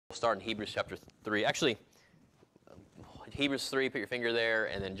Start in Hebrews chapter 3. Actually, Hebrews 3, put your finger there,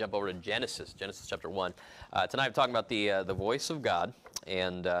 and then jump over to Genesis chapter 1. Tonight I'm talking about the voice of God,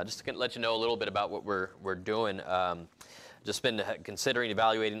 and just to let you know a little bit about what we're doing. Just been considering,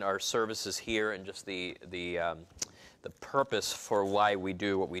 evaluating our services here, and just the purpose for why we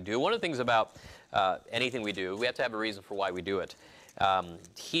do what we do. One of the things about anything we do, we have to have a reason for why we do it.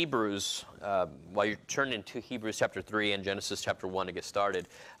 Hebrews, while you're turning to Hebrews chapter 3 and Genesis chapter 1 to get started,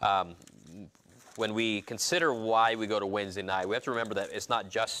 when we consider why we go to Wednesday night, we have to remember that it's not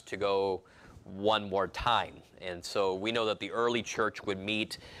just to go one more time. And so we know that the early church would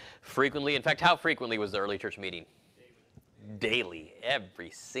meet frequently. In fact, how frequently was the early church meeting? Daily,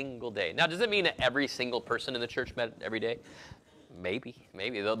 every single day. Now, does it mean that every single person in the church met every day? Maybe.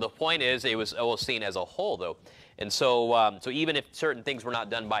 The point is, it was seen as a whole, though. And so even if certain things were not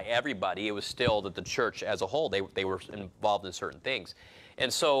done by everybody, it was still that the church as a whole, they were involved in certain things.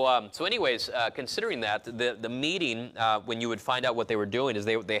 And so anyways, considering that, the meeting, when you would find out what they were doing, is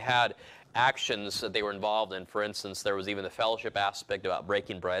they had actions that they were involved in. For instance, there was even the fellowship aspect about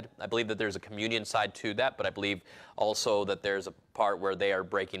breaking bread. I believe that there's a communion side to that, but I believe also that there's a part where they are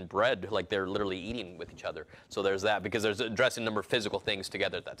breaking bread, like they're literally eating with each other. So there's that, because there's addressing a number of physical things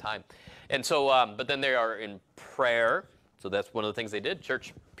together at that time. And so, but then they are in prayer. So that's one of the things they did.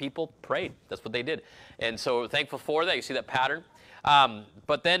 Church people prayed. That's what they did. And so thankful for that. You see that pattern.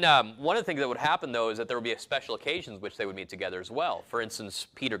 But then one of the things that would happen, though, is that there would be special occasions which they would meet together as well. For instance,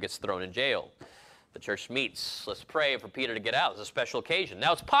 Peter gets thrown in jail. The church meets. Let's pray for Peter to get out. It's a special occasion.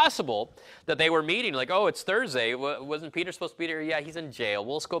 Now, it's possible that they were meeting like, oh, it's Thursday. Wasn't Peter supposed to be there? Yeah, he's in jail.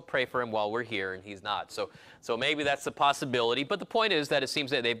 Well, let's go pray for him while we're here, and he's not. So maybe that's a possibility. But the point is that it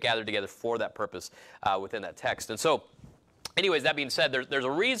seems that they've gathered together for that purpose within that text. And so, anyways, that being said, there's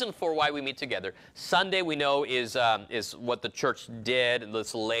a reason for why we meet together. Sunday, we know, is what the church did, and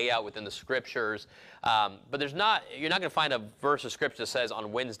this layout within the Scriptures. But you're not going to find a verse of Scripture that says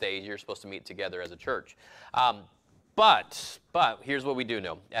on Wednesdays you're supposed to meet together as a church. But here's what we do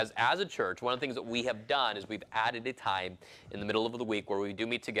know. As a church, one of the things that we have done is we've added a time in the middle of the week where we do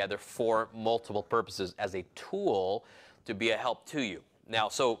meet together for multiple purposes as a tool to be a help to you. Now,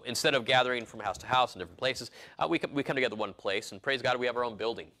 so instead of gathering from house to house in different places, we come together one place, and praise God, we have our own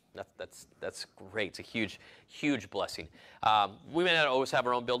building. That's great. It's a huge blessing. We may not always have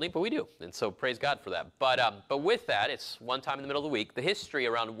our own building, but we do, and so praise God for that. But with that, it's one time in the middle of the week. The history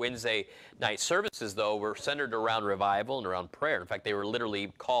around Wednesday night services, though, were centered around revival and around prayer. In fact, they were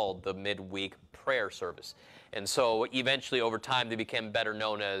literally called the midweek prayer service. And so eventually, over time, they became better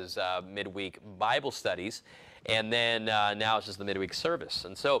known as midweek Bible studies. And then now it's just the midweek service.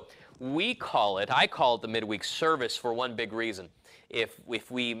 And so I call it the midweek service for one big reason. If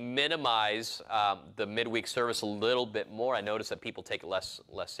we minimize the midweek service a little bit more, I notice that people take it less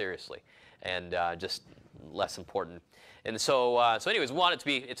seriously and just less important. And so anyways,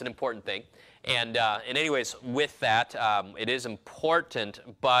 it's an important thing. And anyways, with that, it is important,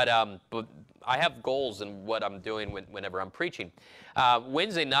 but I have goals in what I'm doing whenever I'm preaching.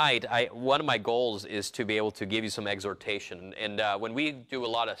 Wednesday night, one of my goals is to be able to give you some exhortation. And when we do a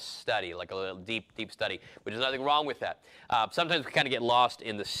lot of study, like a deep study, which is nothing wrong with that, sometimes we kind of get lost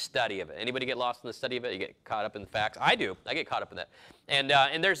in the study of it. Anybody get lost in the study of it? You get caught up in the facts? I do. I get caught up in that. And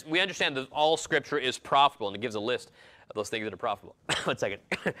we understand that all Scripture is profitable, and it gives a list of those things that are profitable. 1 second.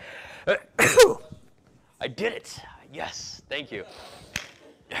 I did it. Yes. Thank you.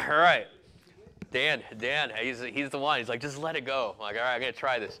 All right. Dan, he's the one. He's like, just let it go. I'm like, all right, I'm going to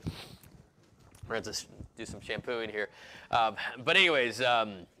try this. We're going to do some shampooing here. But anyways,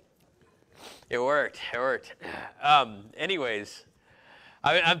 it worked. Anyways,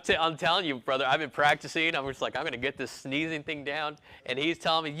 I'm telling you, brother, I've been practicing. I'm just like, I'm going to get this sneezing thing down. And he's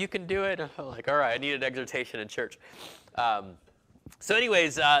telling me, you can do it. I'm like, all right, I need an exhortation in church. So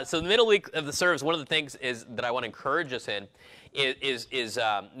anyways, so the middle week of the service, one of the things is that I want to encourage us in is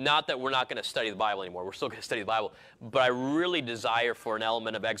not that we're not going to study the Bible anymore. We're still going to study the Bible, but I really desire for an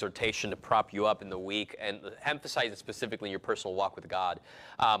element of exhortation to prop you up in the week and emphasize it specifically in your personal walk with God.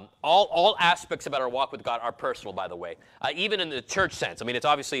 All aspects about our walk with God are personal, by the way, even in the church sense. I mean, it's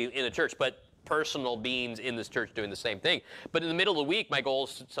obviously in the church, but personal beings in this church doing the same thing. But in the middle of the week, my goal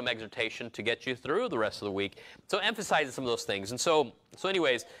is some exhortation to get you through the rest of the week. So emphasizing some of those things. And so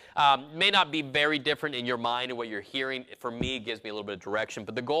anyways, may not be very different in your mind and what you're hearing. For me, it gives me a little bit of direction.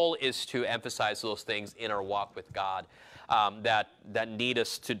 But the goal is to emphasize those things in our walk with God that need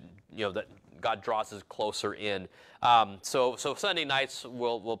us to, that God draws us closer in. So Sunday nights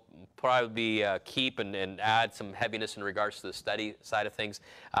we'll probably keep and add some heaviness in regards to the study side of things.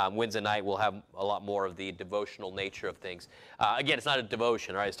 Wednesday night we'll have a lot more of the devotional nature of things. Again, it's not a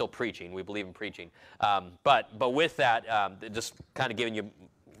devotion, right? It's still preaching. We believe in preaching. But with that, just kind of giving you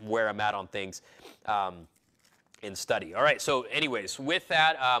where I'm at on things. In study. All right, so anyways, with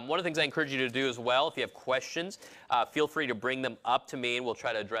that, one of the things I encourage you to do as well, if you have questions, feel free to bring them up to me, and we'll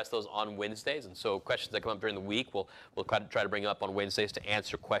try to address those on Wednesdays. And so questions that come up during the week, we'll try to bring up on Wednesdays to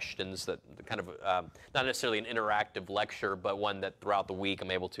answer questions that kind of, not necessarily an interactive lecture, but one that throughout the week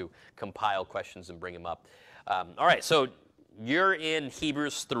I'm able to compile questions and bring them up. All right, so you're in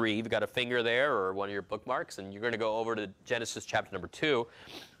Hebrews 3. You've got a finger there or one of your bookmarks, and you're going to go over to Genesis chapter number 2.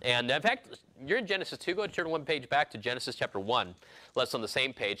 And in fact, you're in Genesis 2. Go turn one page back to Genesis chapter 1. Let's on the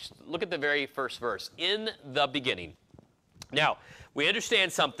same page. Look at the very first verse. In the beginning. Now, we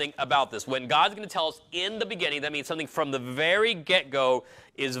understand something about this. When God's going to tell us in the beginning, that means something from the very get-go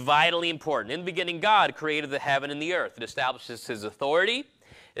is vitally important. In the beginning, God created the heaven and the earth. It establishes His authority.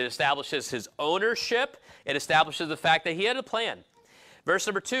 It establishes His ownership. It establishes the fact that He had a plan. Verse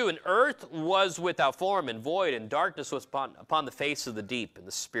number 2, and earth was without form and void, and darkness was upon the face of the deep, and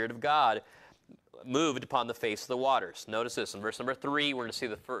the Spirit of God moved upon the face of the waters. Notice this, in verse number 3, we're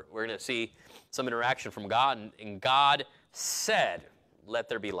going to see some interaction from God, and God said, let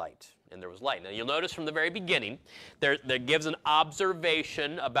there be light. And there was light. Now you'll notice from the very beginning, there gives an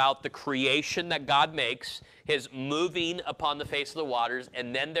observation about the creation that God makes, His moving upon the face of the waters,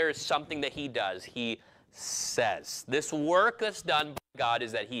 and then there is something that He does. He says. This work that's done by God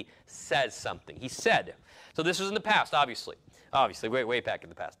is that He says something. He said. So this was in the past, obviously. Obviously, way back in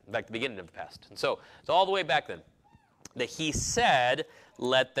the past. In fact, the beginning of the past. And so it's all the way back then. That He said,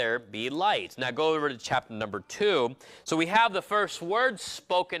 let there be light. Now go over to chapter number 2. So we have the first words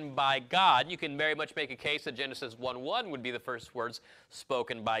spoken by God. You can very much make a case that Genesis 1:1 would be the first words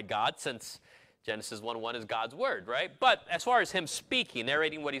spoken by God, since Genesis 1:1 is God's word, right? But as far as Him speaking,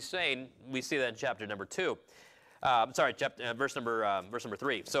 narrating what He's saying, we see that in chapter number 2. Verse number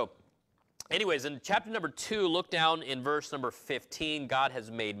 3. So anyways, in chapter number 2, look down in verse number 15. God has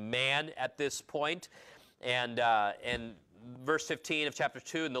made man at this point. And verse 15 of chapter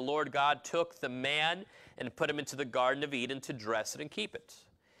 2, and the Lord God took the man and put him into the Garden of Eden to dress it and keep it.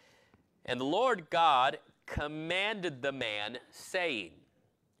 And the Lord God commanded the man, saying,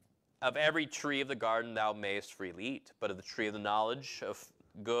 of every tree of the garden thou mayest freely eat, but of the tree of the knowledge of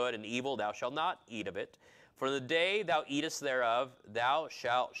good and evil thou shalt not eat of it. For the day thou eatest thereof, thou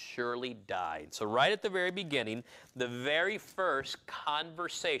shalt surely die. So right at the very beginning, the very first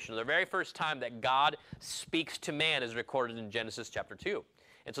conversation, the very first time that God speaks to man is recorded in Genesis chapter 2.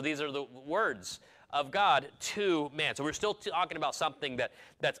 And so these are the words of God to man. So we're still talking about something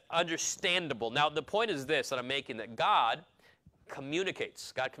that's understandable. Now the point is this that I'm making, that God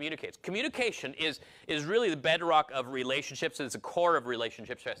communicates. God communicates. Communication is really the bedrock of relationships. It's the core of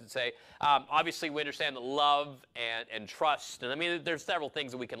relationships, I should say. Obviously, we understand that love and trust, and I mean, there's several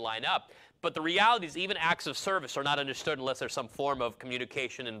things that we can line up. But the reality is even acts of service are not understood unless there's some form of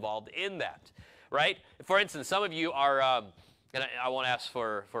communication involved in that, right? For instance, some of you are, and I won't ask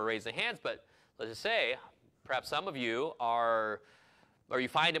for raising hands, but let's just say, perhaps some of you are, or you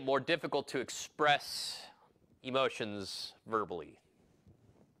find it more difficult to express emotions verbally.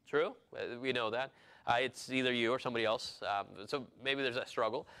 True? We know that. It's either you or somebody else. So maybe there's a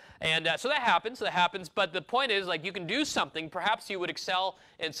struggle. And so that happens. But the point is, like, you can do something. Perhaps you would excel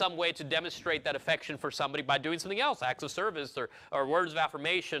in some way to demonstrate that affection for somebody by doing something else, acts of service or words of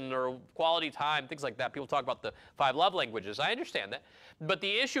affirmation or quality time, things like that. People talk about the 5 love languages. I understand that. But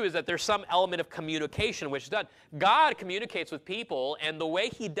the issue is that there's some element of communication which is done. God communicates with people, and the way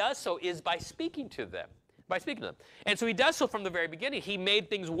He does so is by speaking to them. By speaking to them. And so He does so from the very beginning. He made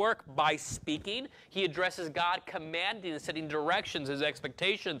things work by speaking. He addresses God commanding and setting directions, His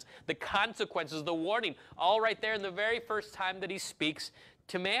expectations, the consequences, the warning, all right there in the very first time that He speaks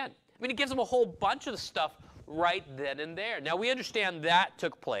to man. I mean, He gives them a whole bunch of stuff right then and there. Now, we understand that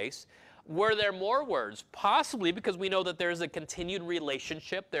took place. Were there more words? Possibly, because we know that there's a continued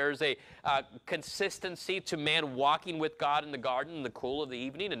relationship. There's a consistency to man walking with God in the garden in the cool of the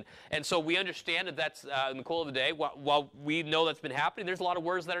evening. And so we understand that that's in the cool of the day. While we know that's been happening, there's a lot of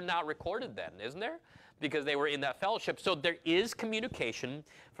words that are not recorded then, isn't there? Because they were in that fellowship. So there is communication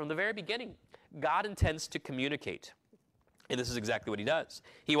from the very beginning. God intends to communicate. And this is exactly what He does.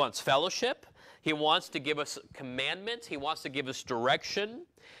 He wants fellowship. He wants to give us commandments. He wants to give us direction.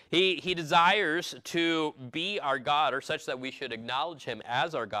 He desires to be our God, or such that we should acknowledge Him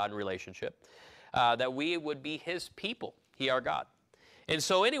as our God in relationship, that we would be His people, He our God. And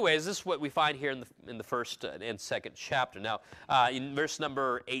so anyways, this is what we find here in the first and second chapter. Now, in verse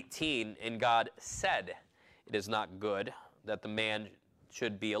number 18, and God said, it is not good that the man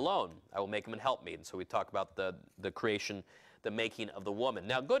should be alone. I will make him an helpmeet. And so we talk about the creation, the making of the woman.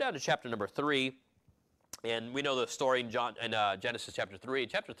 Now, go down to chapter number 3. And we know the story in Genesis chapter 3. In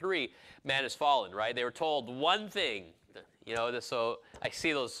chapter 3, man has fallen, right? They were told one thing. You know, so I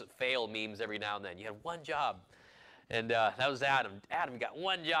see those fail memes every now and then. You had one job. And that was Adam. Adam got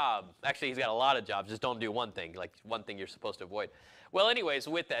one job. Actually, he's got a lot of jobs. Just don't do one thing, like one thing you're supposed to avoid. Well, anyways,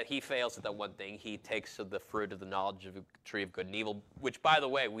 with that, he fails at that one thing. He takes of the fruit of the knowledge of the tree of good and evil, which, by the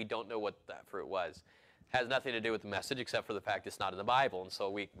way, we don't know what that fruit was. Has nothing to do with the message except for the fact it's not in the Bible, and so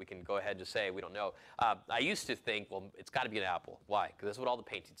we can go ahead and just say we don't know. I used to think, well, it's got to be an apple. Why? Because that's what all the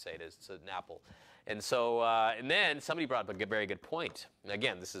paintings say it is. It's an apple. And so, and then somebody brought up a very good point. And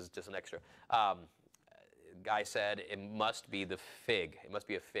again, this is just an extra. Guy said it must be the fig. It must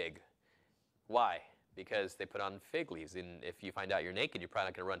be a fig. Why? Because they put on fig leaves, and if you find out you're naked, you're probably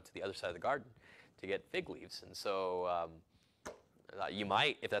not going to run to the other side of the garden to get fig leaves. And so you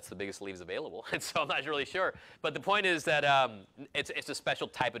might, if that's the biggest leaves available. And so I'm not really sure. But the point is that it's a special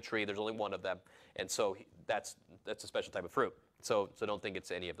type of tree. There's only one of them. And so that's a special type of fruit. So don't think it's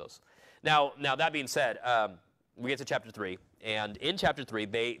any of those. Now that being said, we get to chapter 3. And in chapter 3,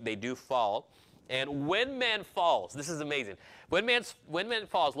 they do fall. And when man falls, this is amazing. When man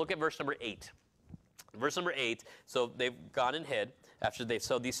falls, look at verse number 8. Verse number 8, so they've gone and hid after they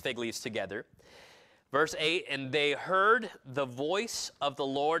sewed these fig leaves together. Verse 8, and they heard the voice of the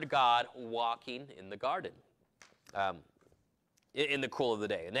Lord God walking in the garden in the cool of the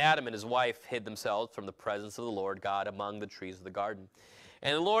day. And Adam and his wife hid themselves from the presence of the Lord God among the trees of the garden.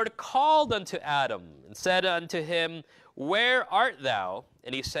 And the Lord called unto Adam and said unto him, where art thou?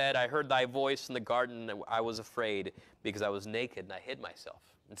 And he said, I heard thy voice in the garden, and I was afraid because I was naked and I hid myself.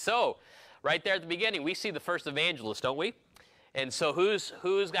 And so, right there at the beginning, we see the first evangelist, don't we? And so who's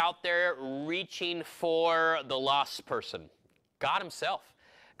out there reaching for the lost person? God himself.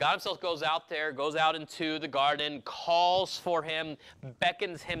 God himself goes out there, goes out into the garden, calls for him,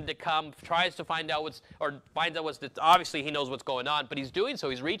 beckons him to come, tries to finds out obviously he knows what's going on, but he's doing so,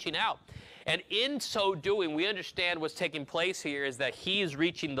 he's reaching out. And in so doing, we understand what's taking place here is that he is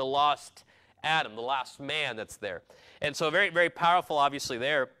reaching the lost Adam, the last man that's there. And so very, very powerful, obviously,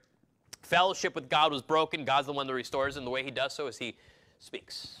 there. Fellowship with God was broken. God's the one that restores, and the way he does so is he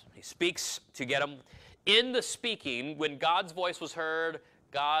speaks. He speaks to get him. In the speaking, when God's voice was heard,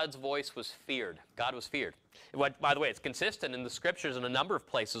 God's voice was feared. God was feared. By the way, it's consistent in the Scriptures in a number of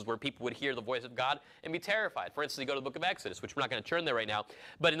places where people would hear the voice of God and be terrified. For instance, you go to the book of Exodus, which we're not going to turn there right now.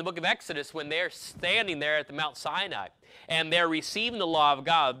 But in the book of Exodus, when they're standing there at the Mount Sinai and they're receiving the law of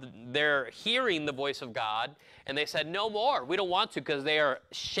God, they're hearing the voice of God, and they said, no more. We don't want to, because they are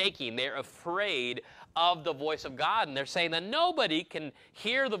shaking. They're afraid of the voice of God. And they're saying that nobody can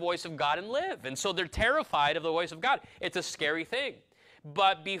hear the voice of God and live. And so they're terrified of the voice of God. It's a scary thing.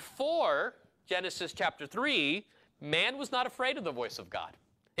 But before Genesis chapter 3, man was not afraid of the voice of God.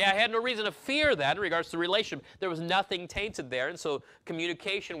 Yeah, I had no reason to fear that in regards to relationship. There was nothing tainted there, and so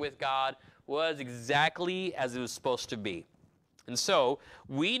communication with God was exactly as it was supposed to be. And so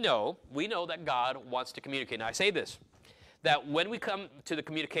we know that God wants to communicate. Now I say this, that when we come to the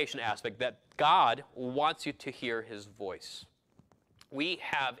communication aspect, that God wants you to hear his voice. We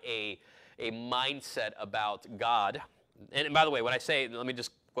have a mindset about God. And by the way, when I say, let me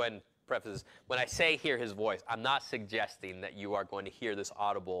just go ahead and preface this. When I say hear his voice, I'm not suggesting that you are going to hear this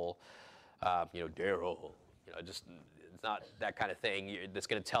audible, Daryl, just it's not that kind of thing that's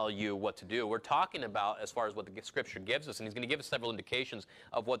going to tell you what to do. We're talking about as far as what the Scripture gives us, and he's going to give us several indications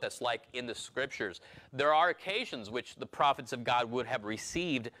of what that's like in the Scriptures. There are occasions which the prophets of God would have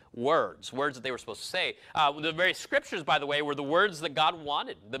received words that they were supposed to say. The very Scriptures, by the way, were the words that God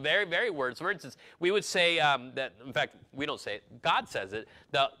wanted, the very, very words. For instance, we would say that, in fact, we don't say it, God says it,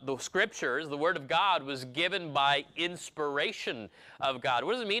 the Scriptures, the Word of God, was given by inspiration of God.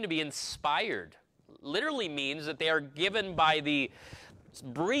 What does it mean to be inspired? Literally means that they are given by the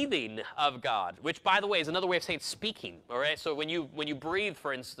breathing of God, which, by the way, is another way of saying speaking. All right, so when you breathe,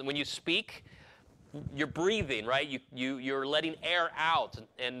 for instance, when you speak, you're breathing, right? You're letting air out,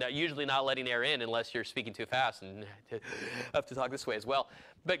 and usually not letting air in unless you're speaking too fast, and have to talk this way as well.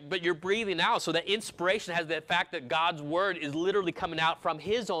 But you're breathing out, so that inspiration has the fact that God's word is literally coming out from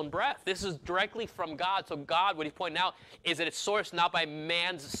his own breath. This is directly from God. So God, what he's pointing out is that it's sourced not by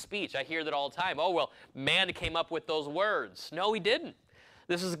man's speech. I hear that all the time. Oh, well, man came up with those words. No, he didn't.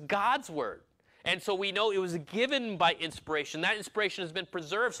 This is God's word. And so we know it was given by inspiration. That inspiration has been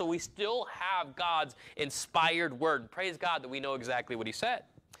preserved, so we still have God's inspired word. Praise God that we know exactly what he said.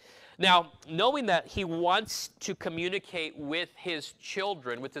 Now, knowing that he wants to communicate with his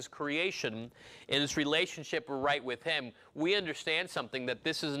children, with his creation, in this relationship right with him, we understand something, that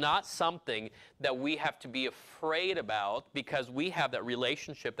this is not something that we have to be afraid about, because we have that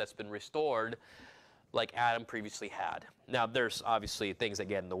relationship that's been restored like Adam previously had. Now, there's obviously things that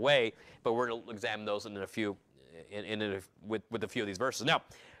get in the way, but we're going to examine those in a few, with a few of these verses. Now,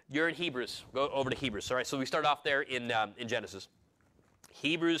 you're in Hebrews. Go over to Hebrews. All right, so we start off there in Genesis.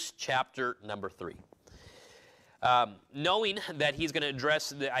 Hebrews chapter number 3. Knowing that he's going to address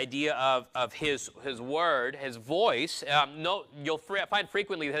the idea of his word, his voice, you'll find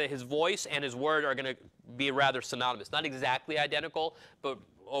frequently that his voice and his word are going to be rather synonymous. Not exactly identical, but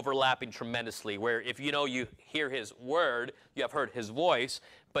overlapping tremendously, where if you hear his word, you have heard his voice,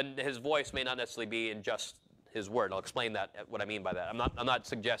 but his voice may not necessarily be in just his word. I'll explain that, what I mean by that. I'm not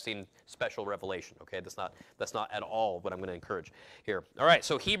suggesting special revelation, okay? That's not at all what I'm going to encourage here. All right,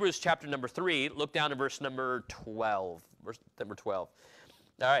 so Hebrews chapter number 3, look down to verse number 12. Verse number 12.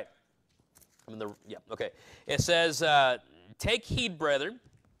 All right. Okay. It says, "Take heed, brethren,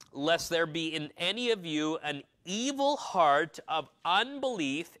 lest there be in any of you an evil heart of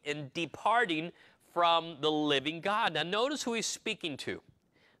unbelief in departing from the living God." Now notice who he's speaking to.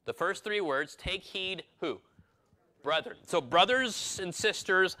 The first three words, take heed, who? Brethren. So brothers and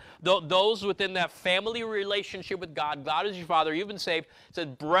sisters, those within that family relationship with God, God is your father, you've been saved. It says,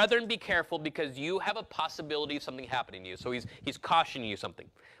 brethren, be careful, because you have a possibility of something happening to you. So he's cautioning you something.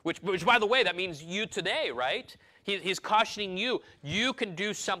 Which by the way, that means you today, right? He's cautioning you. You can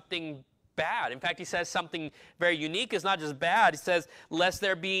do something bad. In fact, he says something very unique. It's not just bad. He says, lest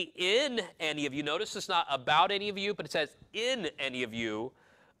there be in any of you. Notice it's not about any of you, but it says in any of you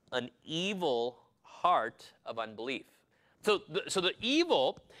an evil heart of unbelief. So the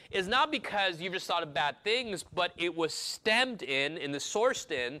evil is not because you've just thought of bad things, but it was stemmed in the sourced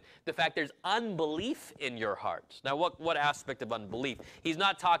in the fact there's unbelief in your heart. Now, what aspect of unbelief? He's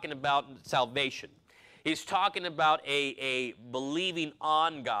not talking about salvation. He's talking about a believing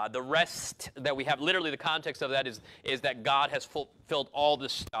on God. The rest that we have, literally the context of that is that God has fulfilled all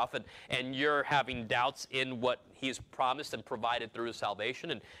this stuff, and you're having doubts in what he's promised and provided through his salvation.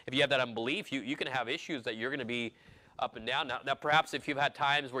 And if you have that unbelief, you can have issues that you're going to be up and down. Now, perhaps if you've had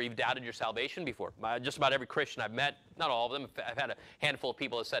times where you've doubted your salvation before, just about every Christian I've met, not all of them, I've had a handful of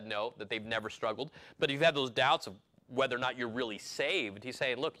people that said no, that they've never struggled. But if you've had those doubts of whether or not you're really saved, he's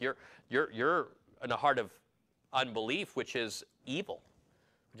saying, look, you're in a heart of unbelief, which is evil.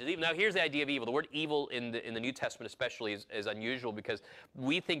 Now, here's the idea of evil. The word evil in the New Testament especially is unusual, because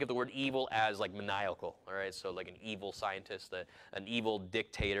we think of the word evil as like maniacal, all right? So like an evil scientist, an evil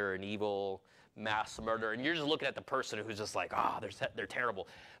dictator, an evil mass murderer, and you're just looking at the person who's just like, they're terrible.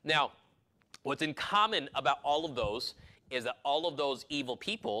 Now, what's in common about all of those is that all of those evil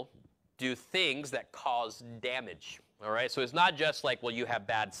people do things that cause damage. All right, so it's not just like, well, you have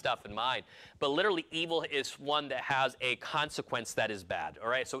bad stuff in mind, but literally evil is one that has a consequence that is bad. All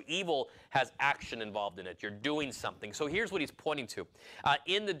right, so evil has action involved in it. You're doing something. So here's what he's pointing to.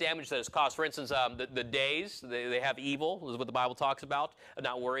 In the damage that is caused, for instance, the days, they have evil, is what the Bible talks about,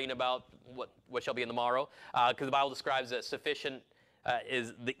 not worrying about what shall be in the morrow, because the Bible describes that sufficient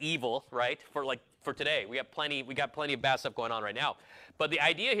is the evil, right, for today. We got plenty of bad stuff going on right now. But the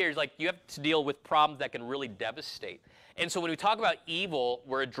idea here is like you have to deal with problems that can really devastate. And so when we talk about evil,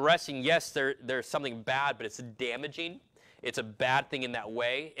 we're addressing, yes, there's something bad, but it's damaging. It's a bad thing in that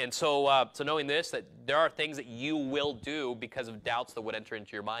way. And so knowing this, that there are things that you will do because of doubts that would enter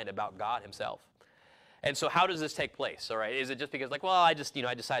into your mind about God himself. And so how does this take place? All right, is it just because like, well, I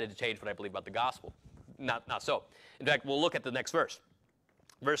decided to change what I believe about the gospel? Not so. In fact, we'll look at the next verse.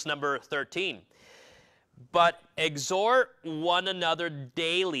 Verse number 13. But exhort one another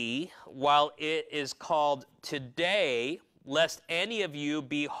daily while it is called today, lest any of you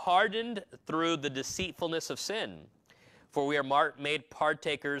be hardened through the deceitfulness of sin. For we are made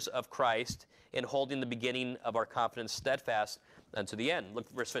partakers of Christ in holding the beginning of our confidence steadfast unto the end. Look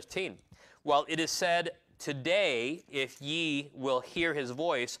at verse 15. While it is said, today, if ye will hear his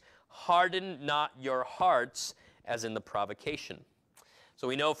voice, harden not your hearts as in the provocation. So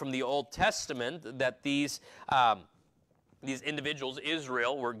we know from the Old Testament that these individuals,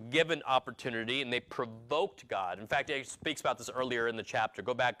 Israel, were given opportunity and they provoked God. In fact, he speaks about this earlier in the chapter.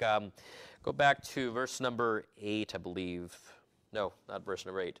 Go back to verse number 8, I believe. No, not verse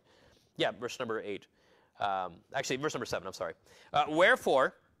number 8. Yeah, verse number 8. Actually, verse number 7, I'm sorry.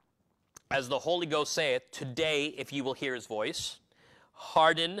 Wherefore, as the Holy Ghost saith, today, if you will hear his voice,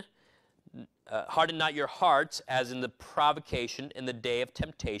 harden Harden not your hearts as in the provocation in the day of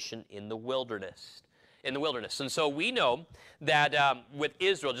temptation in the wilderness. And so we know that with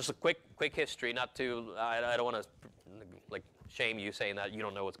Israel, just a quick history, not to, I don't want to like shame you saying that you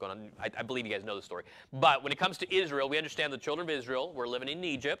don't know what's going on. I believe you guys know the story. But when it comes to Israel, we understand the children of Israel were living in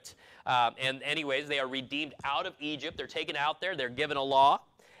Egypt. And anyways, they are redeemed out of Egypt. They're taken out there. They're given a law.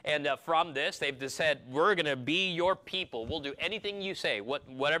 And from this, they've just said, we're going to be your people. We'll do anything you say.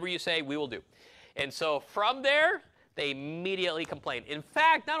 Whatever you say, we will do. And so from there, they immediately complain. In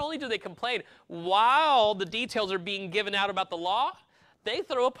fact, not only do they complain, while the details are being given out about the law, they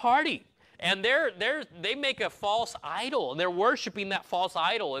throw a party. And they make a false idol, and they're worshiping that false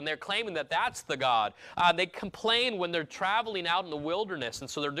idol, and they're claiming that that's the God. They complain when they're traveling out in the wilderness, and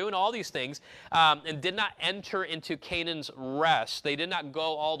so they're doing all these things and did not enter into Canaan's rest. They did not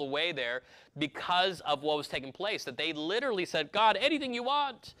go all the way there because of what was taking place, that they literally said, God, anything you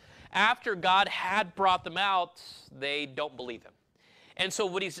want. After God had brought them out, they don't believe him. And so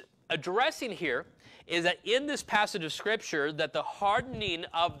what he's addressing here is that in this passage of Scripture, that the hardening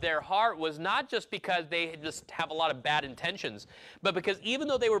of their heart was not just because they just have a lot of bad intentions, but because even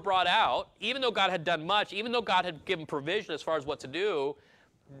though they were brought out, even though God had done much, even though God had given provision as far as what to do,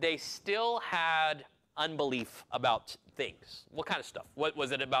 they still had unbelief about things. What kind of stuff? What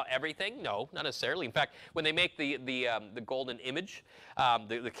was it about everything? No, not necessarily. In fact, when they make the golden image,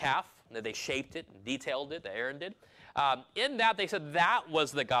 the calf, they shaped it and detailed it, that Aaron did. In that, they said that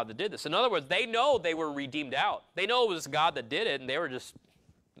was the God that did this. In other words, they know they were redeemed out. They know it was God that did it, and they were just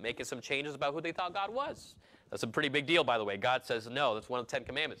making some changes about who they thought God was. That's a pretty big deal, by the way. God says no. That's one of the 10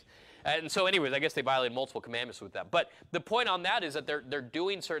 Commandments. And so anyways, I guess they violated multiple commandments with that. But the point on that is that they're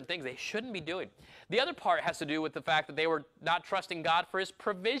doing certain things they shouldn't be doing. The other part has to do with the fact that they were not trusting God for his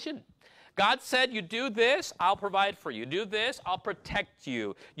provision. God said, you do this, I'll provide for you. Do this, I'll protect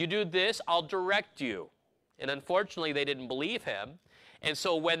you. You do this, I'll direct you. And unfortunately, they didn't believe him. And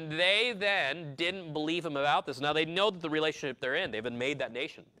so when they then didn't believe him about this, now they know that the relationship they're in, they've been made that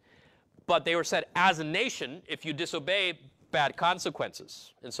nation. But they were said, as a nation, if you disobey, bad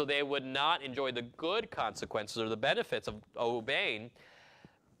consequences. And so they would not enjoy the good consequences or the benefits of obeying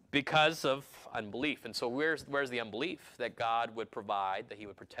because of unbelief. And so where's the unbelief? That God would provide, that he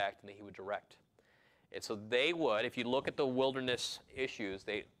would protect, and that he would direct. And so they would, if you look at the wilderness issues,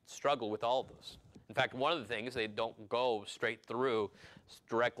 they struggle with all of those. In fact, one of the things, they don't go straight through,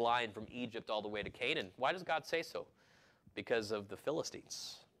 direct line from Egypt all the way to Canaan. Why does God say so? Because of the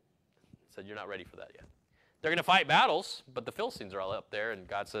Philistines. He said, you're not ready for that yet. They're going to fight battles, but the Philistines are all up there, and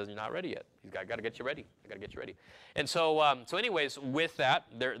God says, you're not ready yet. He's got to get you ready. I got to get you ready. And so anyways, with that,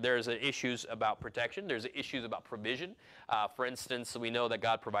 there's issues about protection. There's issues about provision. For instance, we know that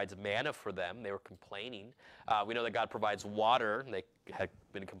God provides manna for them. They were complaining. We know that God provides water. They had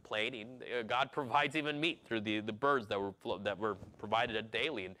been complaining. God provides even meat through the birds that were provided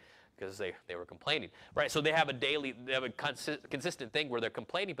daily, and because they were complaining. Right? So they have a consistent thing where they're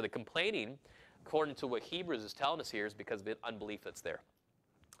complaining, but the complaining, according to what Hebrews is telling us here, is because of the unbelief that's there.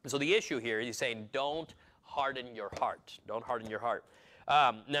 And so the issue here, he's saying, don't harden your heart. Don't harden your heart.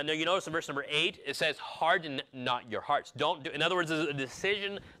 Now, you notice in verse number 8, it says, harden not your hearts. Don't do. In other words, it's a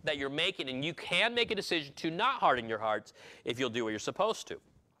decision that you're making, and you can make a decision to not harden your hearts if you'll do what you're supposed to.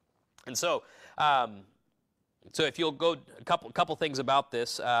 And so, if you'll go a couple things about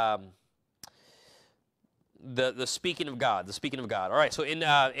this. The speaking of God, the speaking of God. All right, so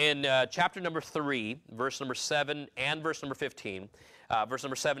in chapter number 3, verse number 7 and verse number 15, verse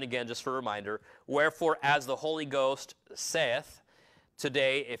number 7 again, just for a reminder, wherefore as the Holy Ghost saith,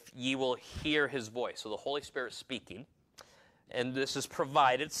 today if ye will hear his voice. So the Holy Spirit speaking, and this is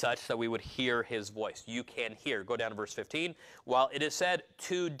provided such that we would hear his voice. You can hear. Go down to verse 15. While it is said,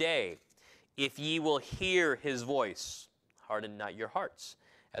 today, if ye will hear his voice, harden not your hearts,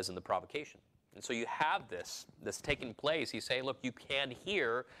 as in the provocation. And so you have this taking place. He's saying, look, you can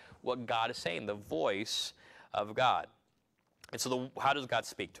hear what God is saying, the voice of God. And so how does God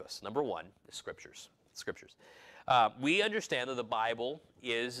speak to us? Number one, the Scriptures. We understand that the Bible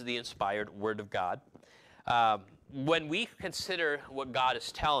is the inspired Word of God. When we consider what God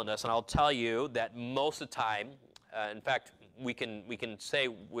is telling us, and I'll tell you that most of the time, in fact, we can say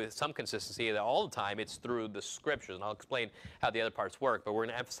with some consistency that all the time it's through the Scriptures, and I'll explain how the other parts work, but we're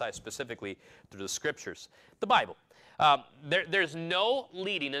going to emphasize specifically through the Scriptures. The Bible. There's no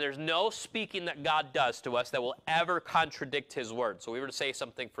leading and there's no speaking that God does to us that will ever contradict his word. So we were to say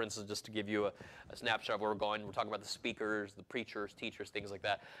something, for instance, just to give you a snapshot of where we're going. We're talking about the speakers, the preachers, teachers, things like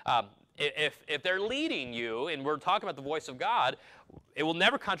that. If they're leading you and we're talking about the voice of God, it will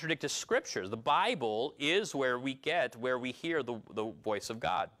never contradict his scriptures. The Bible is where we hear the voice of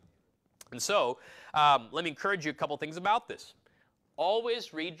God. And so, let me encourage you a couple things about this.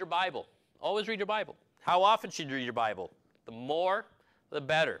 Always read your Bible. Always read your Bible. How often should you read your Bible? The more, the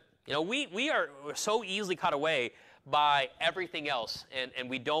better. You know, we're so easily caught away by everything else, and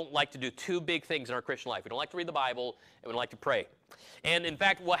we don't like to do two big things in our Christian life. We don't like to read the Bible, and we don't like to pray. And in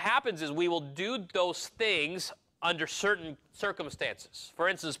fact, what happens is we will do those things under certain circumstances. For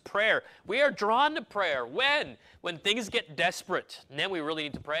instance, prayer. We are drawn to prayer. When? When things get desperate, and then we really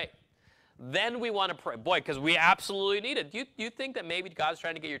need to pray. Then we want to pray. Boy, because we absolutely need it. Do you think that maybe God's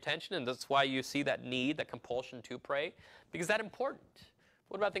trying to get your attention, and that's why you see that need, that compulsion to pray? Because that's important.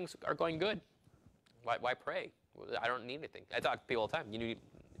 What about things are going good? Why pray? I don't need anything. I talk to people all the time. You need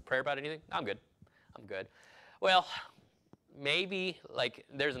prayer about anything? I'm good. I'm good. Well, maybe like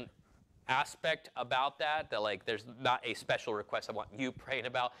there's an aspect about that like there's not a special request I want you praying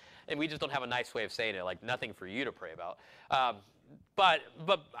about, and we just don't have a nice way of saying it, like nothing for you to pray about. But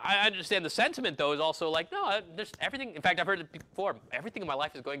I understand the sentiment, though, is also like, no, there's everything. In fact, I've heard it before. Everything in my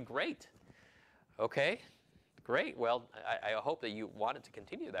life is going great. Okay, great. Well, I hope that you want it to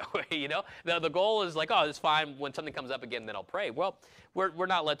continue that way, you know? The goal is like, oh, it's fine. When something comes up again, then I'll pray. Well, we're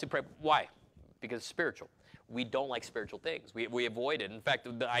not led to pray. Why? Because it's spiritual. We don't like spiritual things. We avoid it. In fact,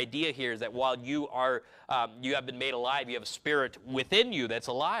 the idea here is that while you have been made alive, you have a spirit within you that's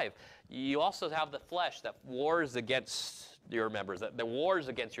alive. You also have the flesh that wars against your members, that wars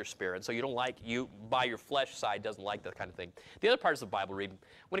against your spirit. So you don't like, by your flesh side doesn't like that kind of thing. The other part is the Bible reading.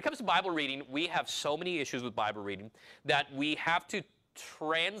 When it comes to Bible reading, we have so many issues with Bible reading that we have to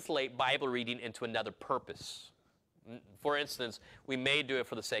translate Bible reading into another purpose. For instance, we may do it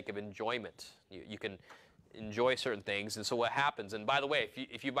for the sake of enjoyment. You can enjoy certain things, and so what happens, and by the way,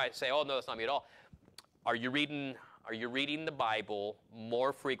 if you might say, oh no, that's not me at all, are you reading the Bible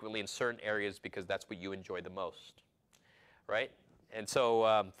more frequently in certain areas because that's what you enjoy the most, right? And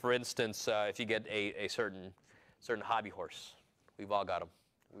so, for instance, if you get a certain hobby horse, we've all got them.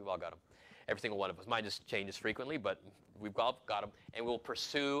 We've all got them. Every single one of us. Mine just changes frequently, but we've all got them, and we'll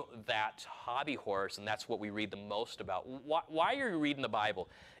pursue that hobby horse, and that's what we read the most about. Why are you reading the Bible?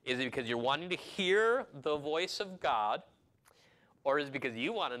 Is it because you're wanting to hear the voice of God, or is it because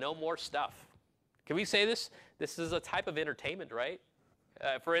you want to know more stuff? Can we say this? This is a type of entertainment, right?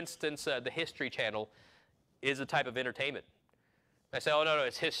 For instance, the History Channel is a type of entertainment. I say, oh, no,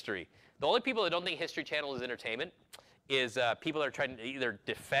 it's history. The only people that don't think History Channel is entertainment is people that are trying to either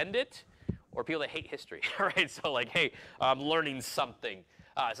defend it or people that hate history, right? So like, hey, I'm learning something.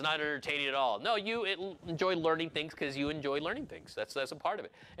 It's not entertaining at all. No, you enjoy learning things because you enjoy learning things. That's a part of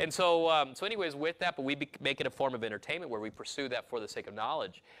it. And so, anyways, with that, but we make it a form of entertainment where we pursue that for the sake of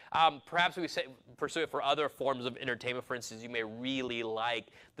knowledge. Perhaps we pursue it for other forms of entertainment. For instance, you may really like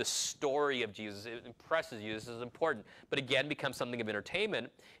the story of Jesus. It impresses you. This is important. But again, becomes something of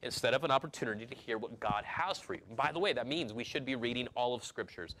entertainment instead of an opportunity to hear what God has for you. And by the way, that means we should be reading all of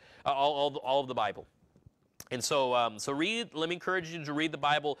Scriptures, all of the Bible. And so, let me encourage you to read the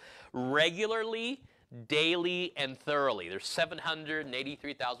Bible regularly, daily, and thoroughly. There's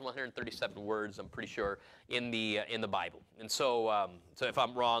 783,137 words, I'm pretty sure, in the Bible. And so, if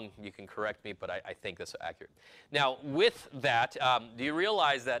I'm wrong, you can correct me, but I think that's accurate. Now, with that, do you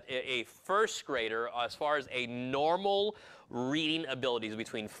realize that a first grader, as far as a normal reading ability, is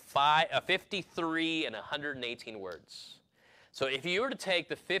between 53 and 118 words? So if you were to take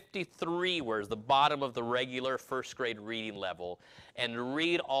the 53 words, the bottom of the regular first grade reading level, and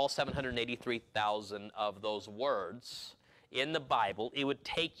read all 783,000 of those words in the Bible, it would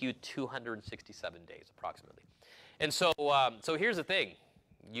take you 267 days approximately. And so, so here's the thing.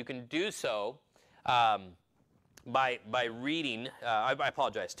 You can do so by reading, I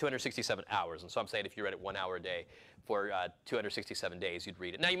apologize, 267 hours. And so I'm saying if you read it 1 hour a day for 267 days, you'd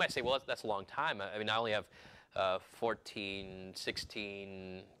read it. Now you might say, well, that's a long time. I mean, I only have 14,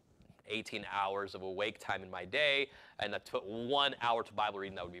 16, 18 hours of awake time in my day, and that took 1 hour to Bible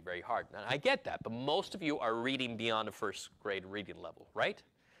reading, that would be very hard. And I get that, but most of you are reading beyond a first grade reading level, right?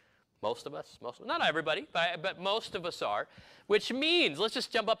 Most of us, not everybody, but most of us are, which means, let's just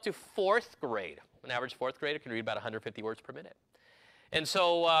jump up to fourth grade. An average fourth grader can read about 150 words per minute. And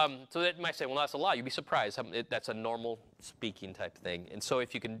so, so that might say, well, that's a lot. You'd be surprised. That's a normal speaking type thing. And so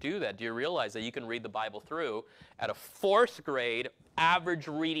if you can do that, do you realize that you can read the Bible through at a fourth grade average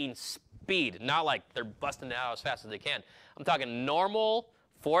reading speed? Not like they're busting it out as fast as they can. I'm talking normal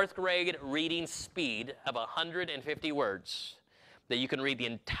fourth grade reading speed of 150 words that you can read the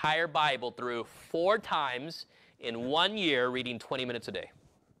entire Bible through 4 times in 1 year, reading 20 minutes a day.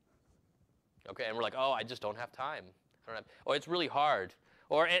 Okay, and we're like, oh, I just don't have time. Or it's really hard.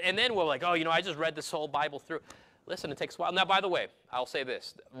 And then we're like, oh, I just read this whole Bible through. Listen, it takes a while. Now, by the way, I'll say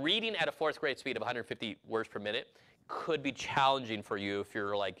this. Reading at a fourth grade speed of 150 words per minute could be challenging for you if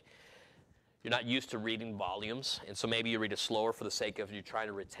you're not used to reading volumes, and so maybe you read it slower for the sake of you trying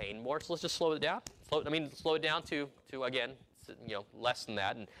to retain more. So let's just slow it down. Slow it down to again, less than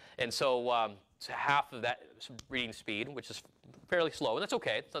that, and so to half of that reading speed, which is fairly slow, and that's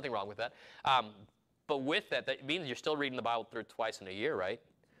okay. There's nothing wrong with that. But with that means you're still reading the Bible through twice in a year, right?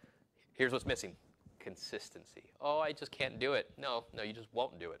 Here's what's missing. Consistency. Oh, I just can't do it. No, you just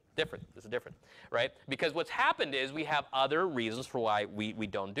won't do it. Different. This is different, right? Because what's happened is we have other reasons for why we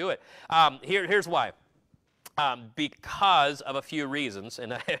don't do it. Here's why. Because of a few reasons,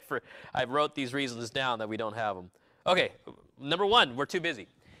 and I wrote these reasons down that we don't have them. Okay, number one, we're too busy.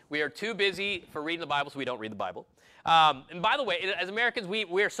 We are too busy for reading the Bible, so we don't read the Bible. And by the way, as Americans,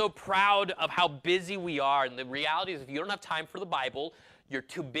 we are so proud of how busy we are. And the reality is if you don't have time for the Bible, you're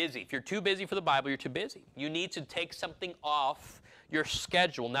too busy. If you're too busy for the Bible, you're too busy. You need to take something off your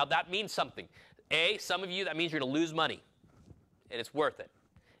schedule. Now, that means something. Some of you, that means you're going to lose money. And it's worth it.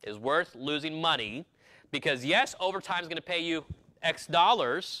 It is worth losing money because, yes, overtime is going to pay you X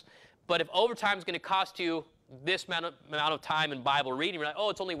dollars, but if overtime is going to cost you this amount of time in Bible reading, you're like, oh,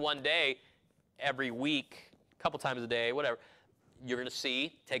 it's only one day every week, a couple times a day, whatever. You're going to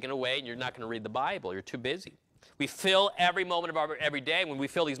see taken away, and you're not going to read the Bible. You're too busy. We fill every moment of our every day. When we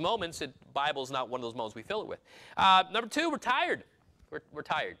fill these moments, the Bible is not one of those moments we fill it with. Number two, we're tired. We're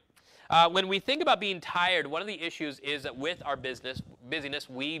tired. When we think about being tired, one of the issues is that with our busyness,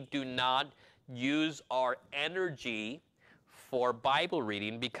 we do not use our energy for Bible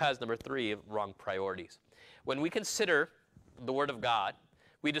reading because, number three, of wrong priorities. When we consider the Word of God,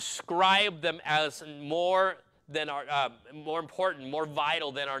 we describe them as more important, more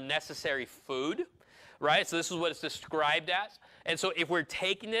vital than our necessary food. Right? So this is what it's described as. And so if we're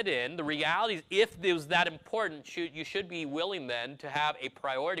taking it in, the reality is if it was that important, you should be willing then to have a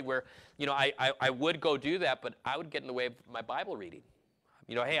priority where, I would go do that, but I would get in the way of my Bible reading.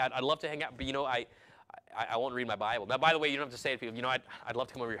 Hey, I'd love to hang out, but, I won't read my Bible. Now, by the way, you don't have to say to people, I'd love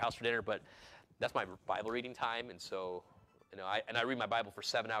to come over to your house for dinner, but that's my Bible reading time, and so... I read my Bible for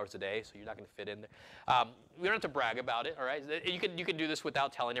 7 hours a day, so you're not going to fit in there. We don't have to brag about it, all right? You can do this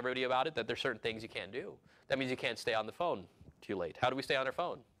without telling everybody about it, that there's certain things you can't do. That means you can't stay on the phone too late. How do we stay on our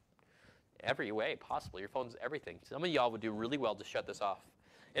phone? Every way possible. Your phone's everything. Some of y'all would do really well to shut this off.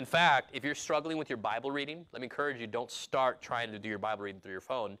 In fact, if you're struggling with your Bible reading, let me encourage you, don't start trying to do your Bible reading through your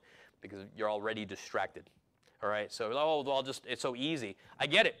phone because you're already distracted, all right? So, it's so easy. I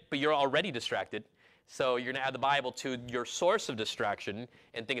get it, but you're already distracted. So you're going to add the Bible to your source of distraction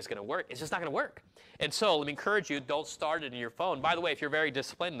and think it's going to work. It's just not going to work. And so let me encourage you, don't start it in your phone. By the way, if you're very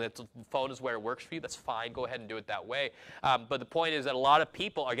disciplined, the phone is where it works for you, that's fine. Go ahead and do it that way. But the point is that a lot of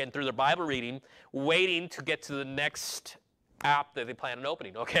people are getting through their Bible reading, waiting to get to the next app that they plan on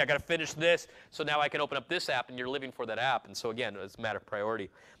opening. Okay, I got to finish this, so now I can open up this app, and you're living for that app. And so again, it's a matter of priority.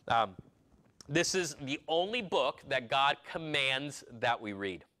 This is the only book that God commands that we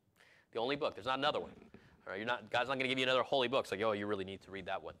read. The only book. There's not another one. All right, God's not going to give you another holy book. It's like, oh, you really need to read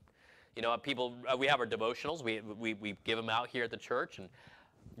that one. People, we have our devotionals. We give them out here at the church, and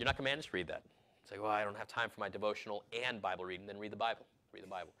you're not commanded to read that. It's like, well, I don't have time for my devotional and Bible reading. Then read the Bible. Read the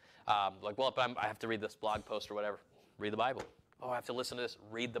Bible. I have to read this blog post or whatever. Read the Bible. Oh, I have to listen to this.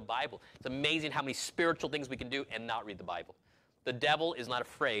 Read the Bible. It's amazing how many spiritual things we can do and not read the Bible. The devil is not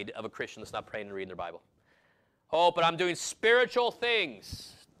afraid of a Christian that's not praying and reading their Bible. Oh, but I'm doing spiritual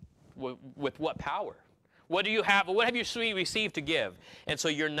things. With what power? What do you have? What have you received to give? And so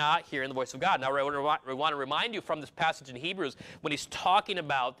you're not hearing the voice of God. Now, I want to remind you from this passage in Hebrews, when he's talking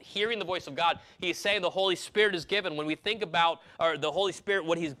about hearing the voice of God, he's saying the Holy Spirit is given. When we think about the Holy Spirit,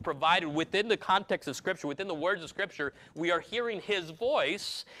 what he's provided within the context of Scripture, within the words of Scripture, we are hearing his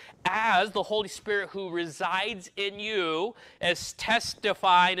voice as the Holy Spirit who resides in you as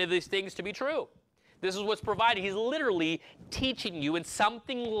testifying of these things to be true. This is what's provided. He's literally teaching you in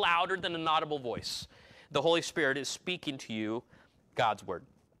something louder than an audible voice. The Holy Spirit is speaking to you God's Word.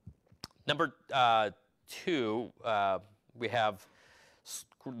 Number two, we have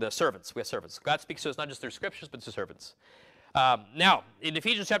the servants. We have servants. God speaks to us not just through Scriptures, but through servants. Now, in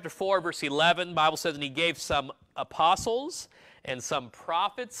Ephesians chapter 4, verse 11, the Bible says, and he gave some apostles and some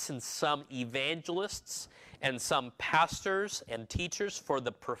prophets and some evangelists and some pastors and teachers for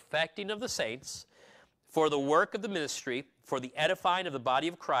the perfecting of the saints, for the work of the ministry, for the edifying of the body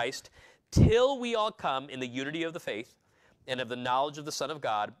of Christ, till we all come in the unity of the faith and of the knowledge of the Son of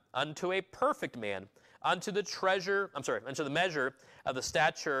God, unto a perfect man, unto the measure of the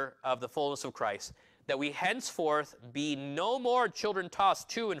stature of the fullness of Christ, that we henceforth be no more children tossed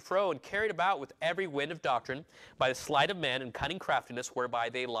to and fro and carried about with every wind of doctrine by the sleight of men and cunning craftiness whereby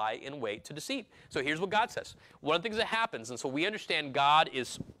they lie in wait to deceive. So here's what God says. One of the things that happens, and so we understand God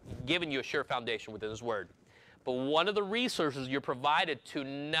is giving you a sure foundation within His Word. But one of the resources you're provided to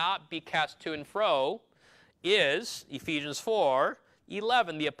not be cast to and fro is Ephesians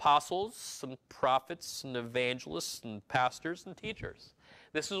 4:11, the apostles and prophets and evangelists and pastors and teachers.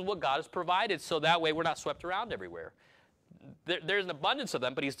 This is what God has provided, so that way we're not swept around everywhere. There's an abundance of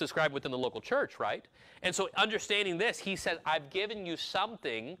them, but He's described within the local church, right? And so understanding this, He says, I've given you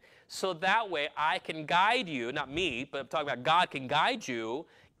something so that way I can guide you, not me, but I'm talking about God can guide you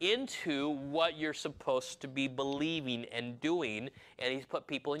into what you're supposed to be believing and doing, and He's put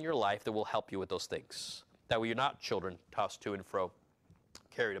people in your life that will help you with those things. That way you're not children tossed to and fro,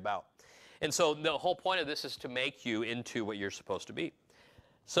 carried about. And so the whole point of this is to make you into what you're supposed to be.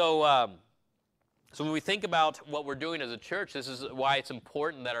 So when we think about what we're doing as a church, this is why it's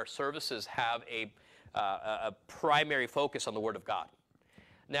important that our services have a primary focus on the Word of God.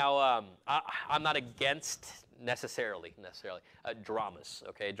 Now, I'm not against necessarily dramas.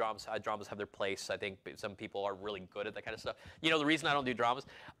 Okay, dramas have their place. I think some people are really good at that kind of stuff. You know, the reason I don't do dramas,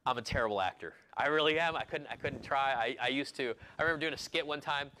 I'm a terrible actor. I really am. I couldn't try. I used to. I remember doing a skit one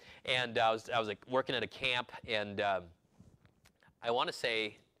time, and I was like working at a camp, and I want to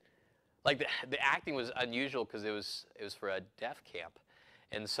say, like the acting was unusual because it was for a deaf camp.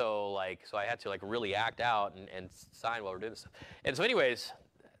 And so I had to really act out and sign while we're doing this stuff. And so anyways,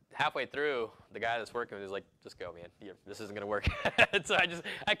 halfway through, the guy that's working with me was like, just go, man. This isn't going to work. And so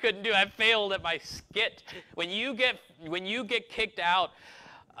I couldn't do it. I failed at my skit. When you get kicked out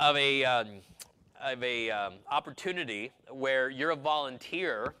of a opportunity where you're a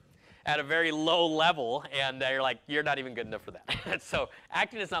volunteer at a very low level, and you're like, you're not even good enough for that. So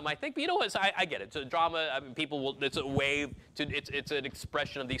acting is not my thing, but you know what? So I get it. It's a drama. I mean, it's a wave. It's an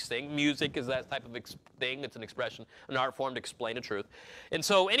expression of these things. Music is that type of thing. It's an expression, an art form to explain a truth. And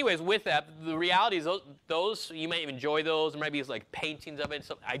so, anyways, with that, the reality is those you may enjoy those. There might be like paintings of it.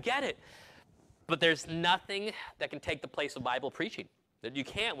 So I get it, but there's nothing that can take the place of Bible preaching. That you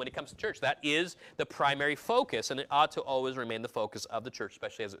can't when it comes to church. That is the primary focus, and it ought to always remain the focus of the church,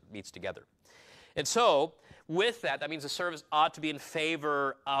 especially as it meets together. And so, with that, that means the service ought to be in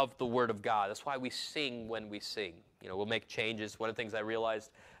favor of the Word of God. That's why we sing when we sing. You know, we'll make changes. One of the things I realized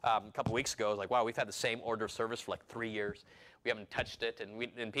a couple weeks ago is like, wow, we've had the same order of service for like 3 years. We haven't touched it,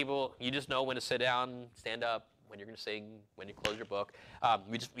 and people, you just know when to sit down, stand up, when you're going to sing, when you close your book.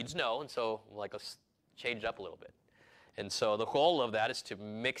 We just know, and so let's change it up a little bit. And so the goal of that is to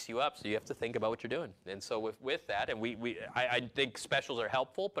mix you up, so you have to think about what you're doing. And so with that, and I think specials are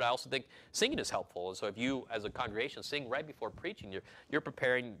helpful, but I also think singing is helpful. And so if you, as a congregation, sing right before preaching, you're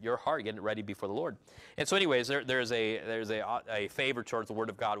preparing your heart, getting it ready before the Lord. And so anyways, there's a favor towards the Word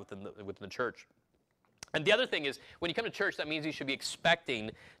of God within the church. And the other thing is, when you come to church, that means you should be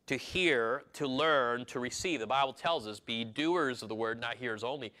expecting to hear, to learn, to receive. The Bible tells us, be doers of the word, not hearers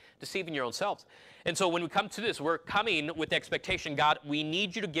only, deceiving your own selves. And so when we come to this, we're coming with the expectation, God, we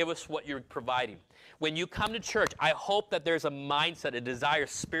need you to give us what you're providing. When you come to church, I hope that there's a mindset, a desire,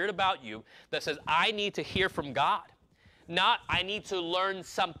 spirit about you that says, I need to hear from God. Not, I need to learn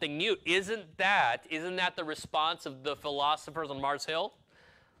something new. Isn't that the response of the philosophers on Mars Hill?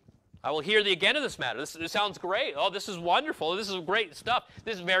 I will hear thee again of this matter. This sounds great. Oh, this is wonderful. This is great stuff.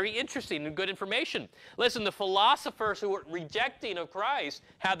 This is very interesting and good information. Listen, the philosophers who were rejecting of Christ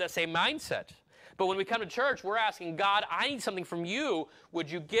had that same mindset. But when we come to church, we're asking, God, I need something from you.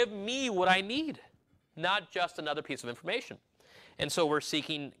 Would you give me what I need? Not just another piece of information. And so we're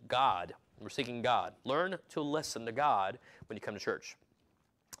seeking God. We're seeking God. Learn to listen to God when you come to church.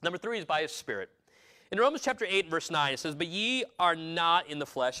 Number 3 is by His Spirit. In Romans chapter 8, verse 9, it says, But ye are not in the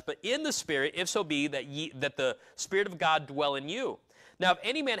flesh, but in the Spirit, if so be that the Spirit of God dwell in you. Now, if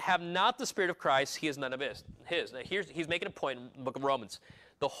any man have not the Spirit of Christ, he is none of his. Now, he's making a point in the book of Romans.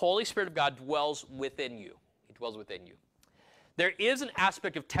 The Holy Spirit of God dwells within you. He dwells within you. There is an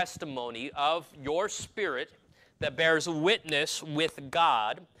aspect of testimony of your spirit that bears witness with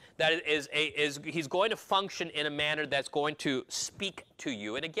God, that he's going to function in a manner that's going to speak to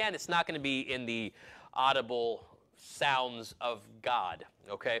you. And again, it's not going to be in the audible sounds of God,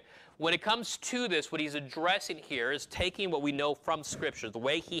 okay? When it comes to this, what he's addressing here is taking what we know from Scripture, the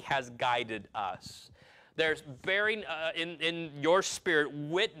way he has guided us. There's bearing in your spirit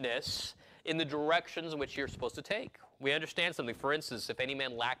witness in the directions in which you're supposed to take. We understand something. For instance, if any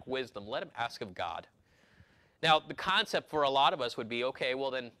man lack wisdom, let him ask of God. Now, the concept for a lot of us would be, okay,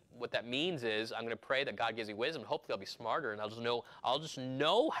 well then what that means is I'm going to pray that God gives me wisdom. Hopefully I'll be smarter and I'll just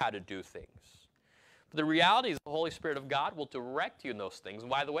know how to do things. But the reality is the Holy Spirit of God will direct you in those things. And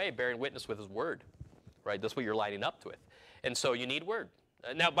by the way, bearing witness with His Word, right? That's what you're lining up with. And so you need Word.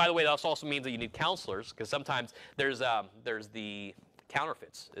 Now, by the way, that also means that you need counselors, because sometimes there's the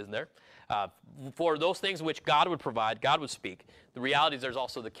counterfeits, isn't there? For those things which God would provide, God would speak. The reality is there's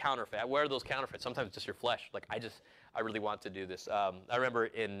also the counterfeit. Where are those counterfeits? Sometimes it's just your flesh. Like, I really want to do this. I remember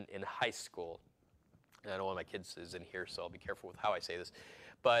in high school, and I know one of my kids is in here, so I'll be careful with how I say this.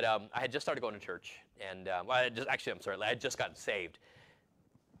 But I had just started going to church, and I had just gotten saved.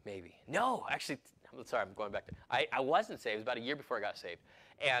 Maybe. No, actually, I'm sorry, I'm going back to, I wasn't saved. It was about a year before I got saved.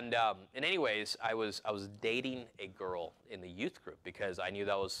 And anyways, I was dating a girl in the youth group because I knew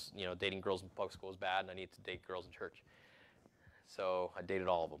that was, dating girls in public school was bad, and I needed to date girls in church. So I dated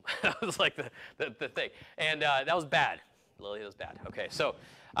all of them. That was like the thing. And that was bad. Lily, that was bad. Okay, so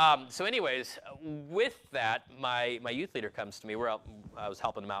anyways, with that, my youth leader comes to me. I was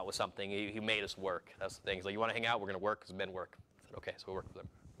helping him out with something. He made us work. That's the thing. He's like, you want to hang out? We're going to work because men work. I said, okay, so we'll work with him.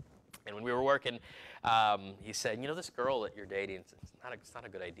 And when we were working, he said, this girl that you're dating, it's not a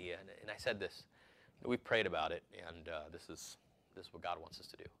good idea. And I said this. We prayed about it, and this is what God wants us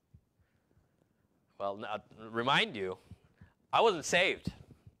to do. Well, now, remind you, I wasn't saved.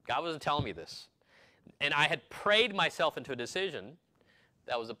 God wasn't telling me this. And I had prayed myself into a decision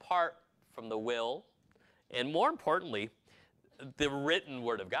that was apart from the will, and more importantly, the written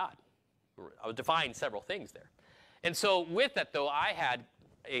Word of God. I was defining several things there. And so with that, though, I had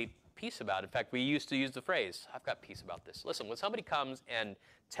a peace about it. In fact, we used to use the phrase, I've got peace about this. Listen, when somebody comes and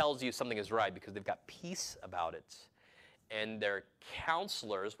tells you something is right because they've got peace about it, and they're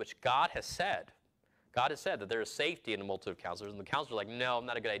counselors, which God has said that there is safety in a multitude of counselors, and the counselors are like, no,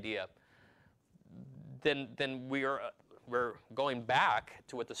 not a good idea, then we're going back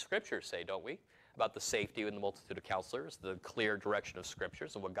to what the Scriptures say, don't we? About the safety in the multitude of counselors, the clear direction of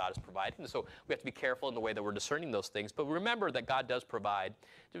Scriptures and what God is providing. And so we have to be careful in the way that we're discerning those things. But remember that God does provide.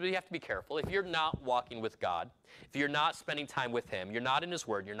 We have to be careful. If you're not walking with God, if you're not spending time with Him, you're not in His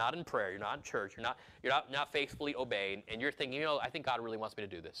Word, you're not in prayer, you're not in church, you're not faithfully obeying, and you're thinking, I think God really wants me to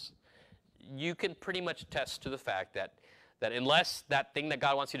do this, you can pretty much attest to the fact that unless that thing that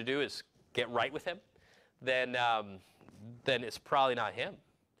God wants you to do is get right with Him, then it's probably not Him.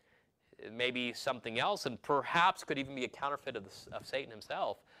 It may be something else, and perhaps could even be a counterfeit of Satan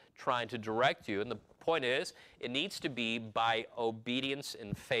himself trying to direct you. And the point is, it needs to be by obedience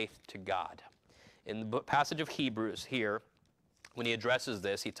and faith to God. In the passage of Hebrews here, when he addresses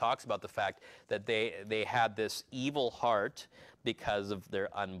this, he talks about the fact that they had this evil heart because of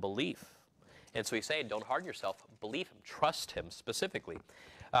their unbelief. And so he's saying, don't harden yourself, believe Him, trust Him specifically.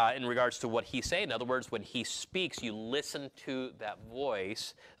 In regards to what He's saying. In other words, when He speaks, you listen to that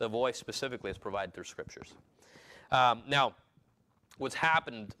voice. The voice specifically is provided through Scriptures. Now, what's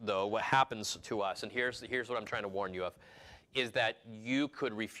happened, though, what happens to us, and here's what I'm trying to warn you of, is that you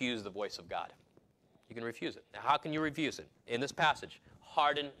could refuse the voice of God. You can refuse it. Now, how can you refuse it? In this passage,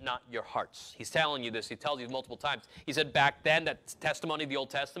 harden not your hearts. He's telling you this. He tells you multiple times. He said back then, that testimony of the Old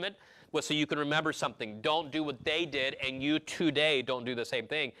Testament was so you can remember something. Don't do what they did, and you today don't do the same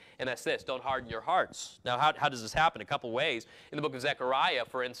thing. And that's this, don't harden your hearts. Now, how does this happen? A couple ways. In the book of Zechariah,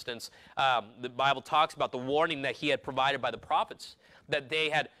 for instance, the Bible talks about the warning that he had provided by the prophets, that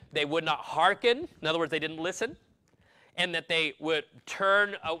they would not hearken. In other words, they didn't listen. And that they would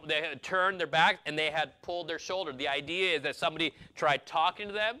turn their back, and they had pulled their shoulder. The idea is that somebody tried talking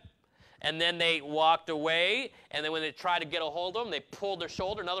to them, and then they walked away, and then when they tried to get a hold of them, they pulled their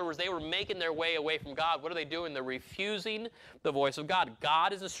shoulder. In other words, they were making their way away from God. What are they doing? They're refusing the voice of God.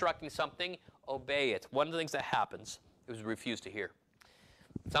 God is instructing something, obey it. One of the things that happens is refuse to hear.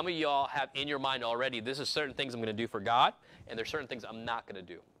 Some of y'all have in your mind already, this is certain things I'm going to do for God, and there's certain things I'm not going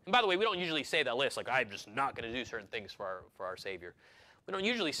to do. And by the way, we don't usually say that list, like I'm just not going to do certain things for our Savior. We don't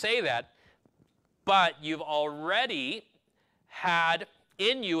usually say that, but you've already had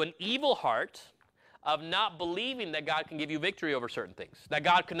in you an evil heart of not believing that God can give you victory over certain things, that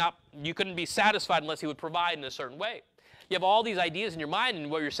you couldn't be satisfied unless He would provide in a certain way. You have all these ideas in your mind, and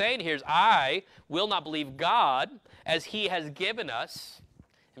what you're saying here is, I will not believe God as He has given us,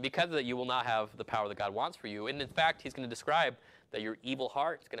 and because of that, you will not have the power that God wants for you. And in fact, He's going to describe that your evil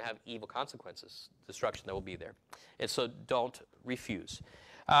heart is going to have evil consequences, destruction that will be there. And so don't refuse.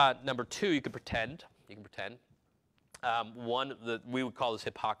 Number two, you can pretend. You can pretend. We would call this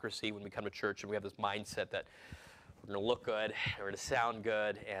hypocrisy when we come to church and we have this mindset that we're going to look good, we're going to sound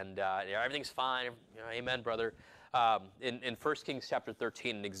good, and everything's fine. Amen, brother. In 1 Kings chapter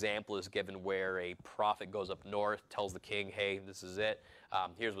 13, an example is given where a prophet goes up north, tells the king, hey, this is it.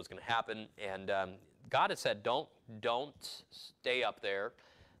 Here's what's going to happen. And God has said, don't stay up there.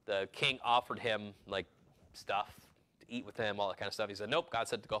 the king offered him like stuff to eat with him, all that kind of stuff. He said, nope, God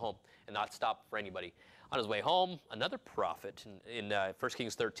said to go home and not stop for anybody. On his way home, another prophet in 1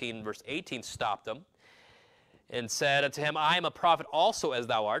 Kings 13, verse 18, stopped him and said unto him, I am a prophet also as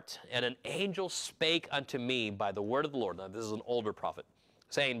thou art, and an angel spake unto me by the word of the Lord. Now this is an older prophet,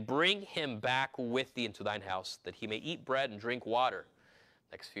 saying, bring him back with thee into thine house, that he may eat bread and drink water.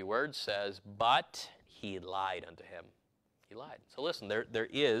 Next few words says, but he lied unto him. He lied. So listen, there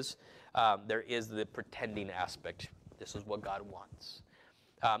is the pretending aspect. This is what God wants.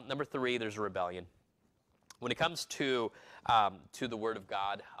 Number 3, there's a rebellion. When it comes to the Word of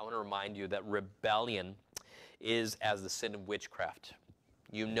God, I want to remind you that rebellion is as the sin of witchcraft.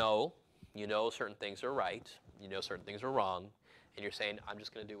 You know certain things are right, you know certain things are wrong, and you're saying, I'm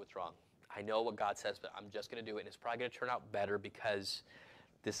just going to do what's wrong. I know what God says, but I'm just going to do it, and it's probably going to turn out better because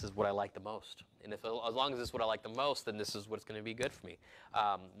this is what I like the most. And as long as this is what I like the most, then this is what's going to be good for me.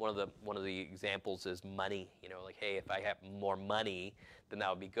 One of the examples is money. Like, hey, if I have more money, then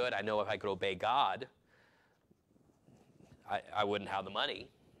that would be good. I know if I could obey God, I wouldn't have the money.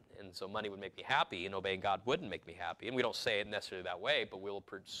 And so money would make me happy, and obeying God wouldn't make me happy. And we don't say it necessarily that way, but we'll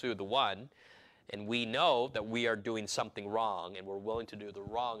pursue the one. And we know that we are doing something wrong, and we're willing to do the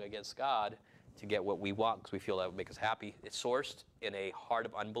wrong against God to get what we want because we feel that would make us happy. It's sourced in a heart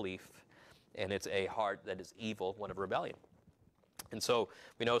of unbelief, and it's a heart that is evil, one of rebellion. And so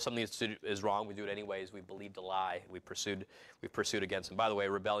we know something is wrong. We do it anyways. We believed a lie. We pursued against. And by the way,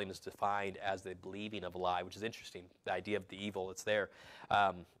 rebellion is defined as the believing of a lie, which is interesting. The idea of the evil, it's there,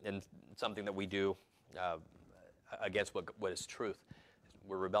 and something that we do against what is truth.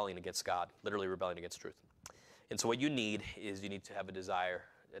 We're rebelling against God, literally rebelling against truth. And so what you need is you need to have a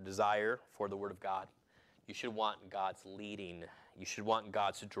desire for the Word of God. You should want God's leading. You should want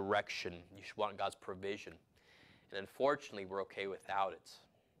God's direction. You should want God's provision. And unfortunately, we're okay without it.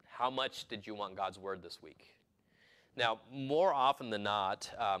 How much did you want God's Word this week? Now, more often than not,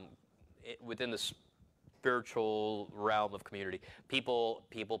 within the spiritual realm of community, people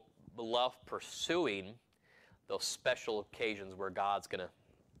love pursuing those special occasions where God's going to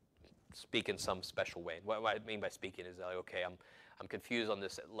speak in some special way. What I mean by speaking is like, okay, I'm confused on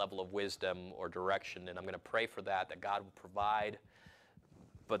this level of wisdom or direction, and I'm going to pray for that God will provide.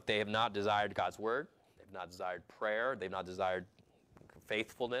 But they have not desired God's Word. They've not desired prayer. They've not desired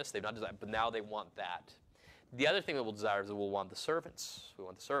faithfulness. They've not desired, but now they want that. The other thing that we'll desire is that we'll want the servants. We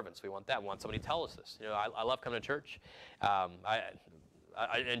want the servants. We want that. We want somebody to tell us this. I love coming to church. I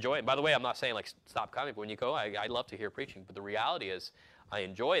enjoy it. By the way, I'm not saying like stop coming, but when you go, I love to hear preaching. But the reality is, I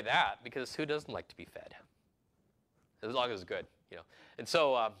enjoy that because who doesn't like to be fed? As long as it's good, And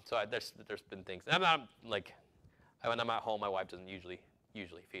so, there's been things. And I'm not like, when I'm at home, my wife doesn't usually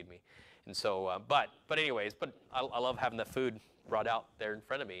feed me, and so, but anyways, I love having the food brought out there in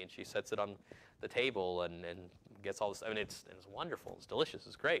front of me, and she sets it on the table and gets all this. I mean, it's wonderful. It's delicious.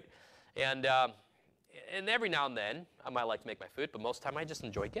 It's great, and every now and then I might like to make my food, but most of the time I just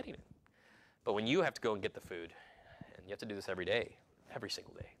enjoy getting it. But when you have to go and get the food, and you have to do this every day, every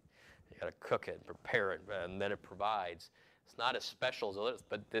single day, you got to cook it, and prepare it, and then it provides. It's not as special as others,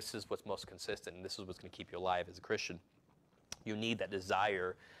 but this is what's most consistent, and this is what's going to keep you alive as a Christian. You need that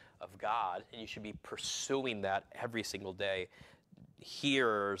desire of God, and you should be pursuing that every single day.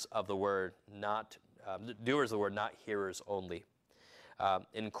 Hearers of the word, not doers of the word, not hearers only.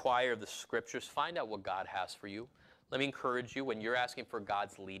 Inquire of the Scriptures. Find out what God has for you. Let me encourage you, when you're asking for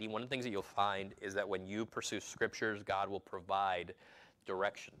God's leading, one of the things that you'll find is that when you pursue Scriptures, God will provide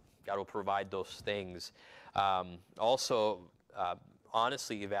direction. God will provide those things. Also,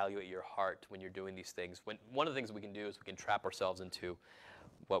 honestly evaluate your heart when you're doing these things. One of the things that we can do is we can trap ourselves into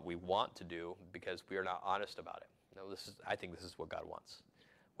what we want to do because we are not honest about it. I think this is what God wants.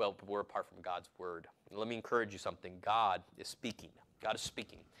 Well, but we're apart from God's Word. And let me encourage you something. God is speaking. God is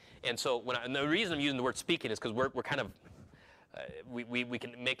speaking. And so and the reason I'm using the word speaking is because we're kind of, we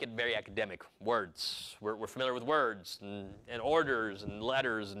can make it very academic. Words. We're familiar with words and orders and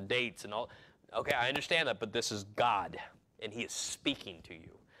letters and dates and all. Okay, I understand that, but this is God, and He is speaking to you.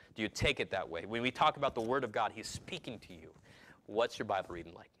 Do you take it that way? When we talk about the Word of God, He's speaking to you. What's your Bible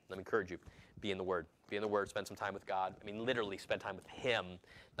reading like? Let me encourage you. Be in the Word. Be in the Word. Spend some time with God. I mean, literally spend time with Him,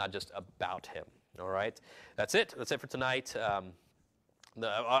 not just about Him. All right? That's it. That's it for tonight.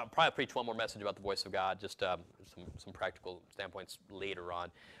 I'll probably preach one more message about the voice of God, just some practical standpoints later on.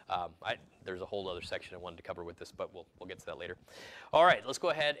 There's a whole other section I wanted to cover with this, but we'll get to that later. All right, let's go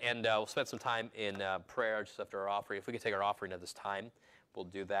ahead and we'll spend some time in prayer just after our offering. If we could take our offering at this time, we'll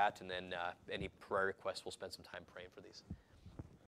do that, and then any prayer requests, we'll spend some time praying for these.